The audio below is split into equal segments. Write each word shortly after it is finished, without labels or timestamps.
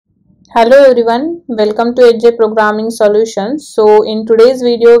Hello everyone, welcome to HJ Programming Solutions. So in today's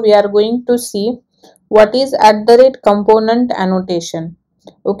video we are going to see what is component annotation.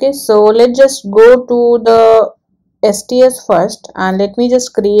 Okay, so let's just go to the STS first and let me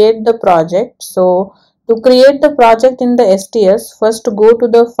just create the project. So to create the project in the STS, first go to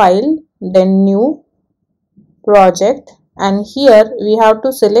the file, then new project, and here we have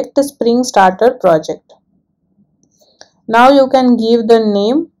to select the Spring Starter project. Now you can give the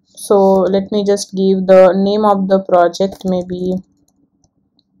name. So let me just give the name of the project, maybe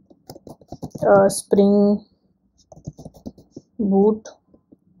Spring Boot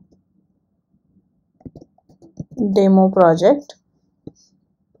demo project,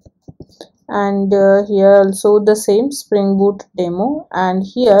 and here also the same Spring Boot demo, and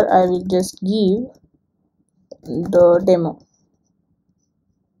here I will just give the demo,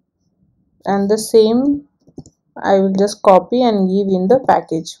 and the same I will just copy and give in the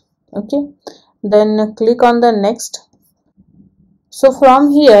package. Okay, then click on the next. So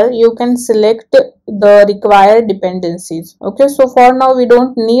from here you can select the required dependencies. Okay, so for now we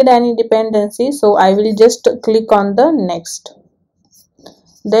don't need any dependency, so I will just click on the next,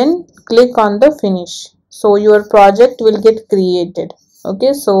 then click on the finish. So your project will get created.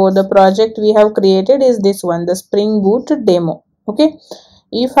 Okay, so the project we have created is this one, the Spring Boot demo. Okay,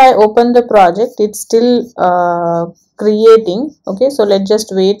 if I open the project, it's still creating. Okay, so let's just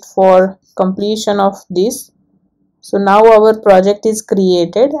wait for completion of this. So now our project is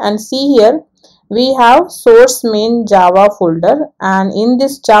created, and see here we have source main Java folder, and in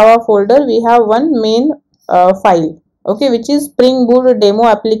this Java folder we have one main file, okay, which is Spring Boot demo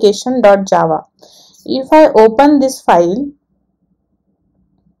application.java. If I open this file,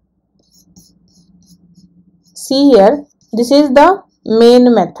 see here, this is the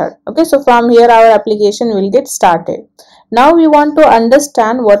main method. Okay, so from here our application will get started. Now we want to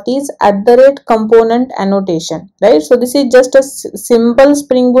understand what is component annotation, right? So this is just a simple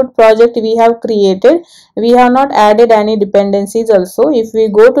Spring Boot project we have created. We have not added any dependencies also. If we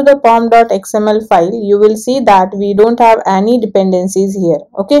go to the pom.xml file, you will see that we don't have any dependencies here.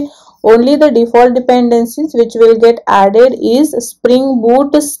 Okay, only the default dependencies which will get added is Spring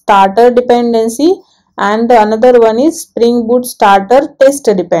Boot starter dependency, and the another one is Spring Boot starter test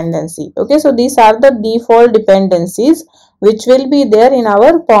dependency. Okay, so these are the default dependencies which will be there in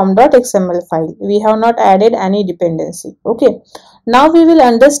our pom.xml file. We have not added any dependency. Okay, now we will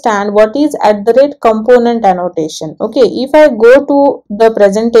understand what is component annotation. Okay, if I go to the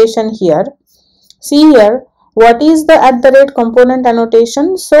presentation here, see here, what is the component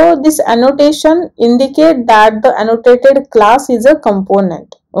annotation? So this annotation indicate that the annotated class is a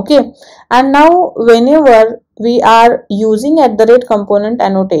component. Okay, and now whenever we are using component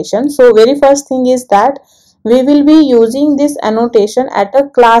annotation, so very first thing is that we will be using this annotation at a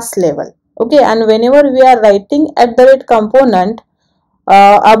class level. Okay, and whenever we are writing component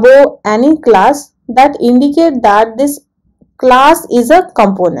above any class, that indicate that this class is a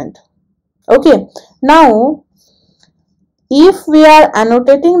component. Okay, now if we are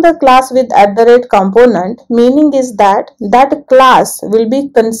annotating the class with component, meaning is that that class will be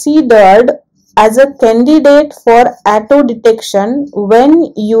considered as a candidate for auto detection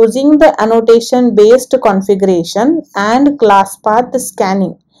when using the annotation based configuration and class path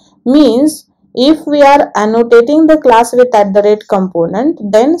scanning. Means if we are annotating the class with component,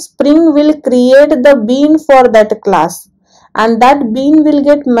 then Spring will create the bean for that class, and that bean will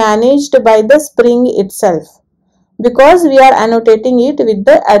get managed by the Spring itself, because we are annotating it with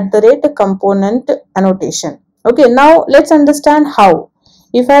the component annotation. Okay, now let's understand how.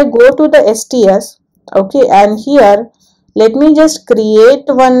 If I go to the STS, okay, and here let me just create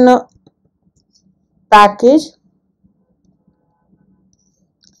one package,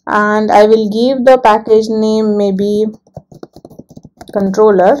 and I will give the package name maybe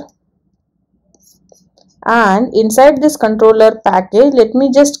controller, and inside this controller package let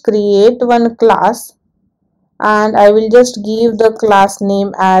me just create one class, and I will just give the class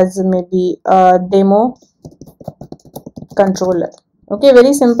name as maybe demo controller. Okay,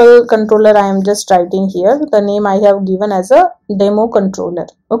 very simple controller I am just writing here. The name I have given as a demo controller.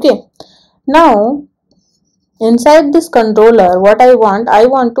 Okay, now inside this controller, what I want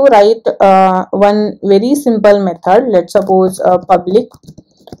to write one very simple method. Let's suppose a public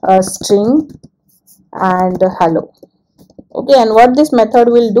string and hello. Okay, and what this method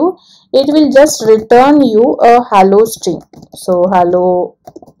will do, it will just return you a hello string. So hello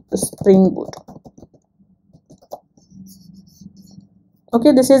Spring Boot.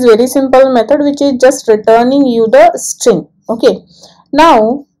 Okay, this is very simple method which is just returning you the string. Okay,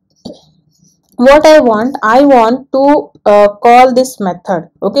 now what I want to call this method.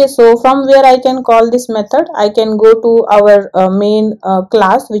 Okay, so from where I can call this method, I can go to our main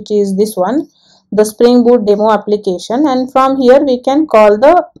class, which is this one, the Spring Boot demo application, and from here we can call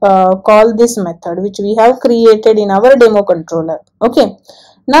the call this method which we have created in our demo controller. Okay,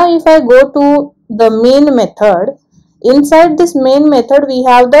 now if I go to the main method, inside this main method we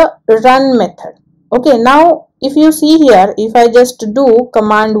have the run method. Okay, now if you see here, if I just do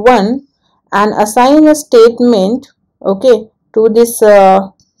command 1 and assign a statement, okay, to this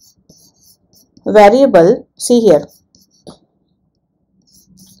variable, see here,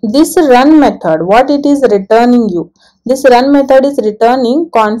 this run method, what it is returning you, this run method is returning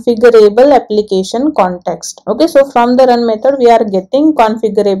configurable application context. Okay, so from the run method we are getting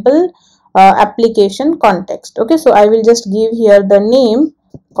configurable application context. Okay, so I will just give here the name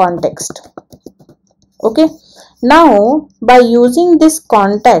context. Okay, now by using this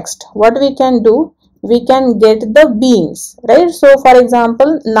context, what we can do, we can get the beans, right? So for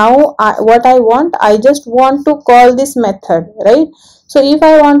example, now what I just want to call this method, right? So if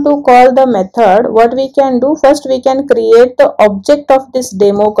I want to call the method, what we can do, first we can create the object of this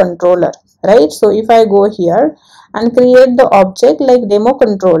demo controller, right? So if I go here and create the object like demo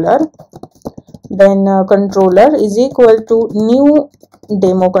controller, then controller is equal to new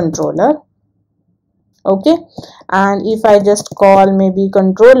demo controller. Okay, and if I just call maybe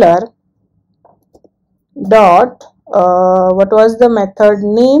controller dot what was the method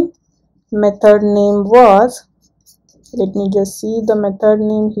name, method name was, let me just see the method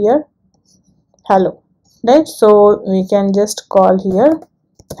name here, hello, right? So we can just call here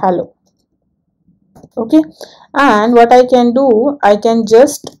hello. Okay, and what I can do, I can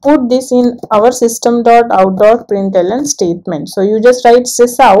just put this in our system.out.println statement. So you just write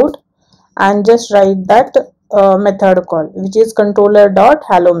sysout and just write that method call, which is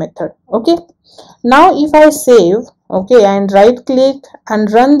controller.hello method. Okay, now if I save, okay, and right click and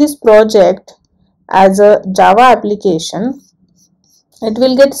run this project as a Java application, it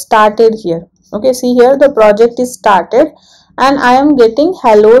will get started here. Okay, see here the project is started and I am getting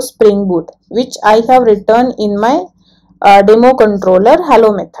hello Spring Boot, which I have written in my demo controller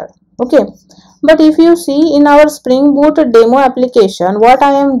hello method. Okay, but if you see in our Spring Boot demo application, what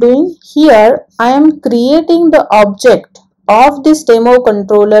I am doing here, I am creating the object of this demo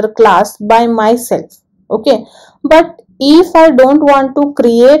controller class by myself. Okay, but if I don't want to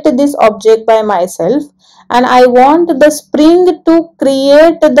create this object by myself and I want the Spring to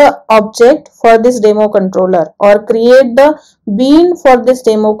create the object for this demo controller or create the bean for this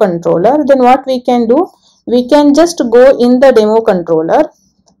demo controller, then what we can do, we can just go in the demo controller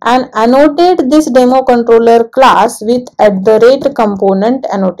and annotate this demo controller class with @component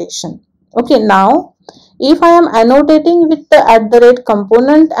annotation. Okay, now if I am annotating with the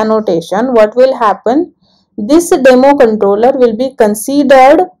 @component annotation, what will happen, this demo controller will be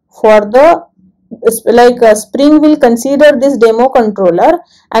considered for the Spring will consider this demo controller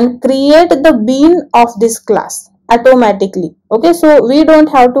and create the bean of this class automatically. Okay, so we don't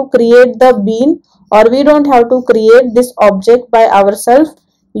have to create the bean or we don't have to create this object by ourselves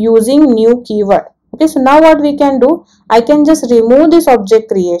using new keyword. Okay, so now what we can do, I can just remove this object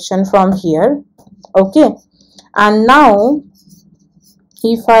creation from here. Okay, and now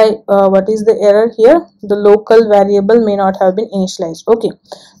if I what is the error here, the local variable may not have been initialized. Okay,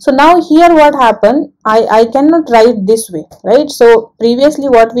 so now here what happened, I cannot write this way, right? So previously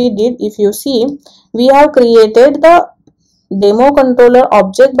what we did, if you see, we have created the demo controller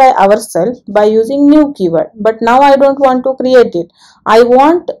object by ourselves by using new keyword, but now I don't want to create it, I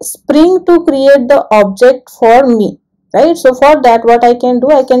want Spring to create the object for me, right? So for that what I can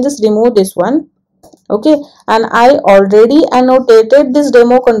do, I can just remove this one. Okay, and I already annotated this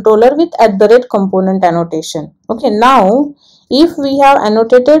demo controller with @component annotation. Okay, now if we have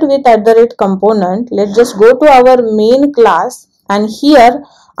annotated with @component, let's just go to our main class and here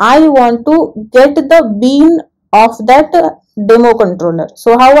I want to get the bean of that demo controller.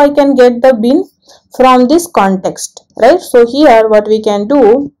 So how I can get the bean, from this context, right? So here what we can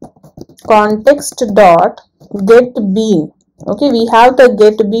do, context dot get bean. Okay, we have the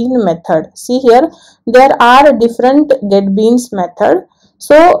get bean method. See here, there are different get beans method.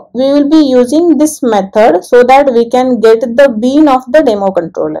 So we will be using this method so that we can get the bean of the demo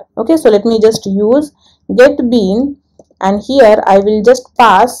controller. Okay, so let me just use get bean and here I will just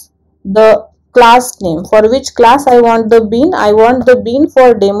pass the class name, for which class I want the bean. I want the bean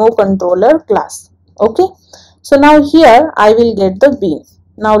for demo controller class. Okay, so now here I will get the bean.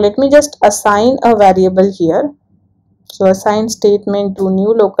 Now let me just assign a variable here. So assign statement to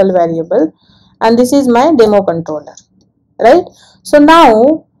new local variable and this is my demo controller, right? So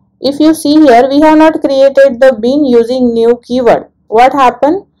now if you see here, we have not created the bean using new keyword. What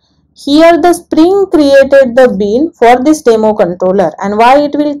happened? Here the Spring created the bean for this demo controller, and why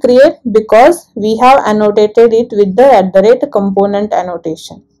it will create? Because we have annotated it with the @component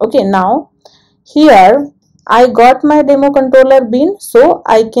annotation. Okay, now here I got my demo controller bean, so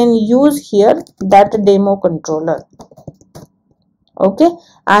I can use here that demo controller. Okay,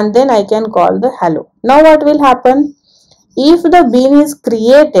 and then I can call the hello. Now what will happen? If the bean is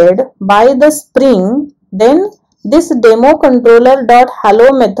created by the Spring, then this demo controller dot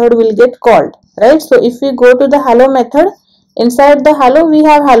hello method will get called, right? So if we go to the hello method, inside the hello we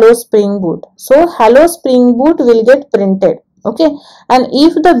have hello Spring Boot. So hello Spring Boot will get printed. Okay, and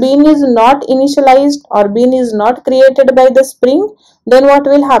if the bean is not initialized or bean is not created by the Spring, then what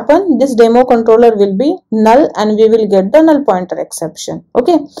will happen? This demo controller will be null and we will get the null pointer exception.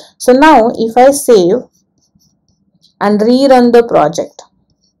 Okay, so now if I save and rerun the project.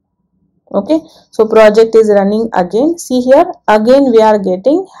 Okay, so project is running again. See here, again we are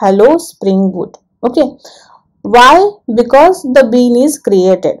getting hello Spring Boot. Okay, why? Because the bean is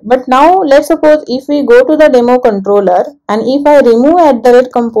created. But now let's suppose if we go to the demo controller and if I remove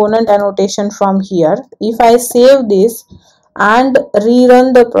 @component annotation from here, if I save this and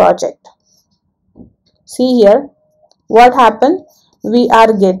rerun the project, see here what happened? We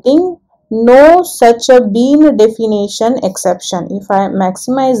are getting no such a bean definition exception. If I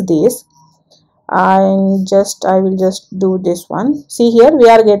maximize this, I will just do this one. See here, we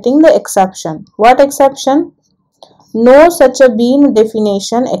are getting the exception. What exception? No such a bean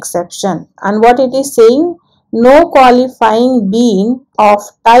definition exception. And what it is saying? No qualifying bean of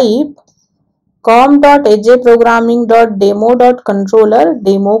type com.ajprogramming.demo.controller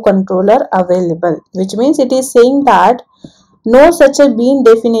demo controller available, which means it is saying that no such a bean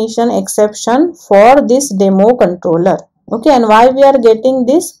definition exception for this demo controller. Okay, and why we are getting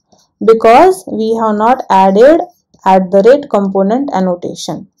this? Because we have not added @component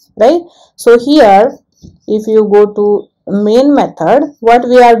annotation, right? So here if you go to main method, what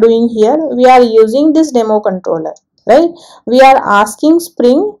we are doing here, we are using this demo controller, right? We are asking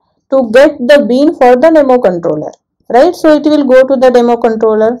Spring to get the bean for the demo controller, right? So it will go to the demo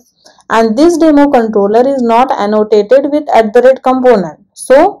controller, and this demo controller is not annotated with @component.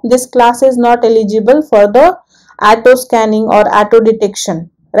 So this class is not eligible for the auto scanning or auto detection,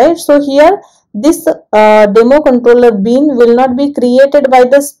 right? So here this demo controller bean will not be created by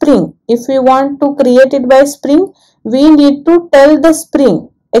the Spring. If we want to create it by Spring, we need to tell the Spring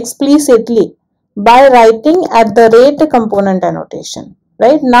explicitly by writing @component annotation,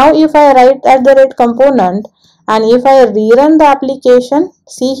 right? Now if I write @component and if I rerun the application,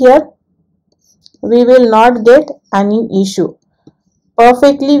 see here, we will not get any issue.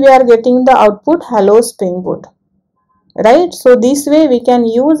 Perfectly we are getting the output hello Spring Boot, right? So this way we can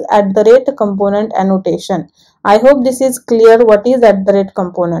use @component annotation. I hope this is clear what is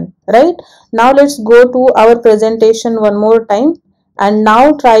 @component, right? Now let's go to our presentation one more time and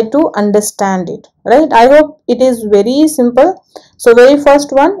now try to understand it, right? I hope it is very simple. So very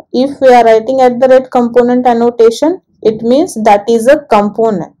first one, if we are writing @component annotation, it means that is a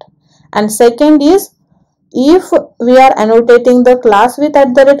component. And second is, if we are annotating the class with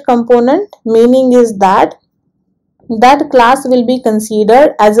 @component, meaning is that class will be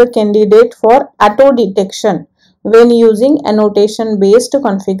considered as a candidate for auto detection when using annotation based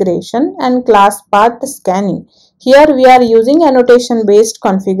configuration and class path scanning. Here we are using annotation based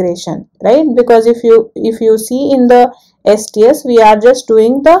configuration, right? Because if you see in the STS, we are just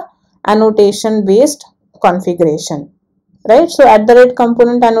doing the annotation based configuration, right? So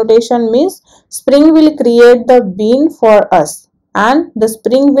 @component annotation means Spring will create the bean for us and the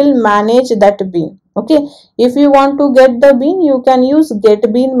Spring will manage that bean. Okay, if you want to get the bean, you can use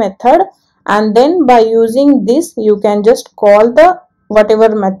getBean method, and then by using this you can just call the whatever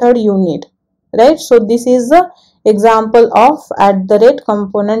method you need, right? So this is the example of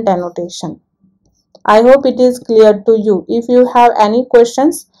 @component annotation. I hope it is clear to you. If you have any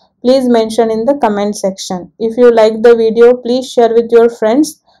questions, please mention in the comment section. If you like the video, please share with your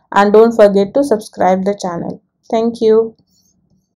friends and don't forget to subscribe the channel. Thank you.